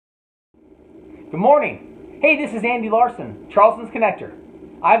Good morning. Hey, this is Andy Larson, Charleston's Connector.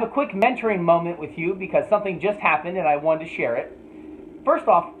 I have a quick mentoring moment with you because something just happened and I wanted to share it. First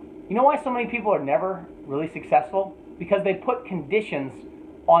off, you know why so many people are never really successful? Because they put conditions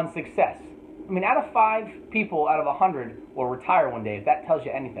on success. I mean, out of 5 people out of 100 will retire one day, if that tells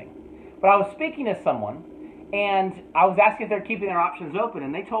you anything. But I was speaking to someone and I was asking if they're keeping their options open,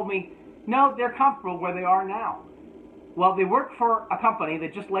 and they told me, no, they're comfortable where they are now. Well, they work for a company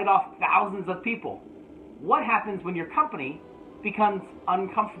that just laid off thousands of people. What happens when your company becomes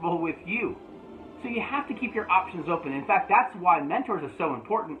uncomfortable with you? So you have to keep your options open. In fact, that's why mentors are so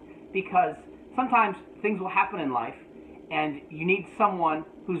important, because sometimes things will happen in life and you need someone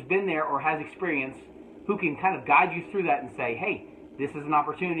who's been there or has experience who can kind of guide you through that and say, hey, this is an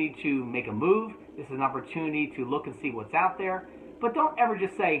opportunity to make a move. This is an opportunity to look and see what's out there. But don't ever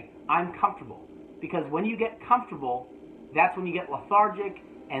just say, I'm comfortable. Because when you get comfortable, that's when you get lethargic,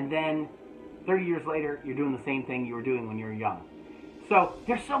 and then 30 years later, you're doing the same thing you were doing when you were young. So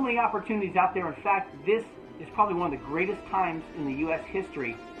there's so many opportunities out there. In fact, this is probably one of the greatest times in the U.S.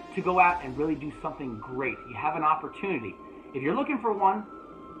 history to go out and really do something great. You have an opportunity. If you're looking for one,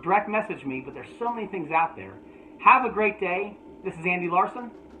 direct message me, but there's so many things out there. Have a great day. This is Andy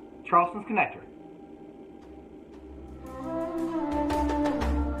Larson, Charleston's Connector.